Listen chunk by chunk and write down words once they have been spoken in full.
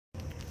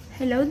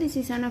Hello, this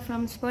is Anna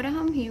from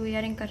Spotahome. Here we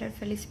are in Carrer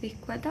Feliç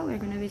Pizqueta. We're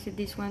going to visit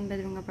this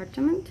one-bedroom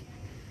apartment.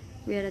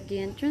 We are at the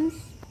entrance.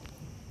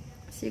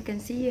 As you can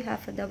see, you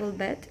have a double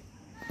bed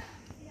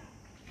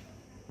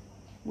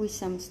with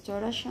some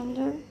storage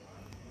under.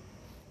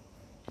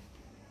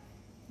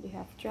 You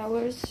have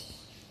drawers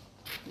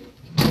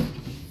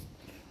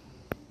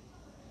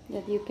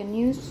that you can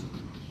use.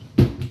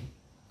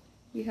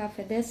 You have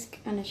a desk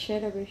and a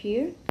chair over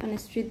here and a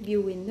street view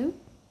window.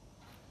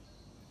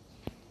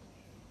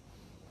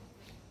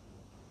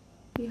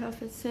 You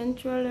have a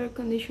central air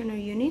conditioner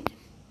unit.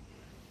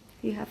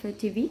 You have a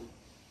TV,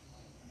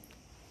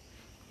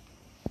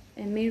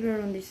 a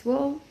mirror on this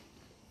wall.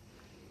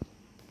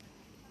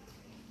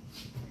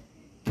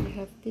 You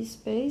have this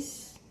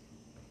space.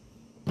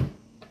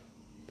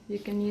 You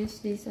can use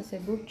this as a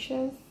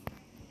bookshelf.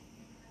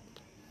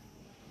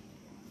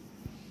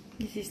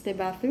 This is the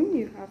bathroom.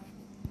 You have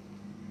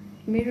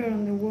mirror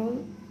on the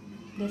wall,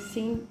 the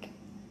sink.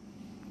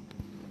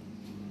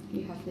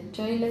 You have the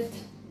toilet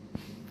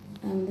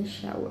and the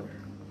shower.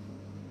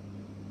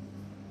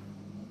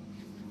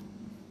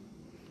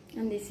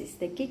 And this is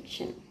the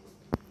kitchen.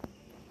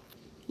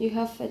 You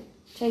have a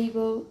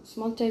table,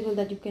 small table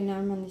that you can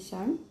arm and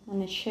disarm,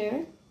 and a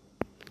chair.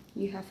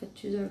 You have a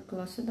two-door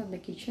closet of the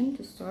kitchen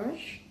to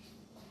storage.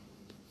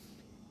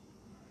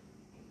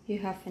 You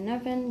have an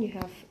oven, you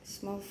have a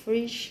small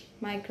fridge,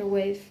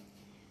 microwave,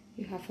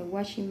 you have a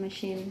washing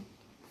machine.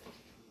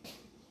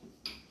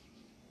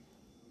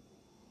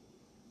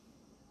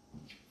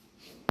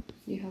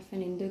 You have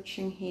an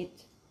induction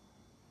heat.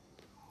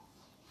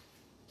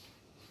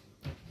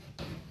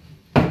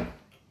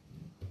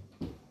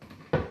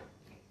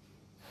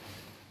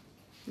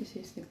 This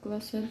is the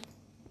closet.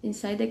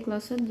 Inside the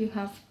closet you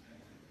have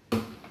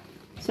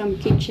some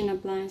kitchen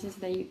appliances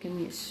that you can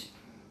use.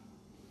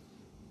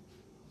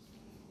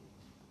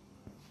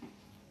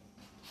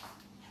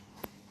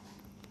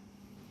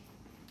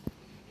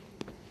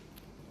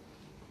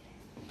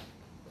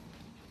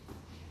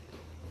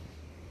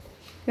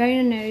 We are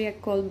in an area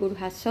called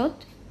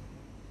Burjassot.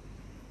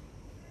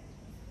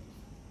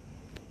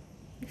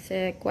 It's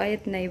a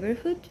quiet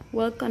neighborhood,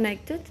 well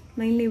connected,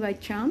 mainly by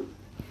tram.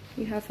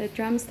 You have a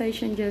tram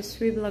station just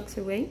 3 blocks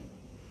away.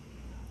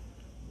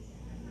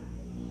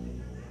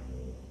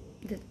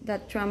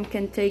 That tram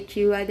can take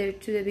you either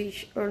to the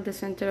beach or the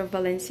center of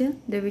Valencia.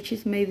 The beach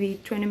is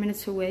maybe 20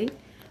 minutes away,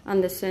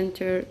 and the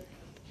center,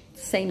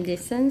 same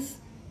distance.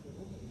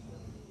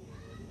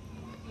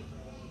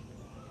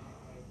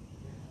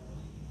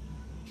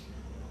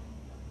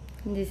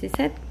 And this is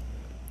it.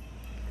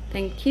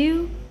 Thank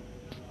you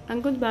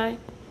and goodbye.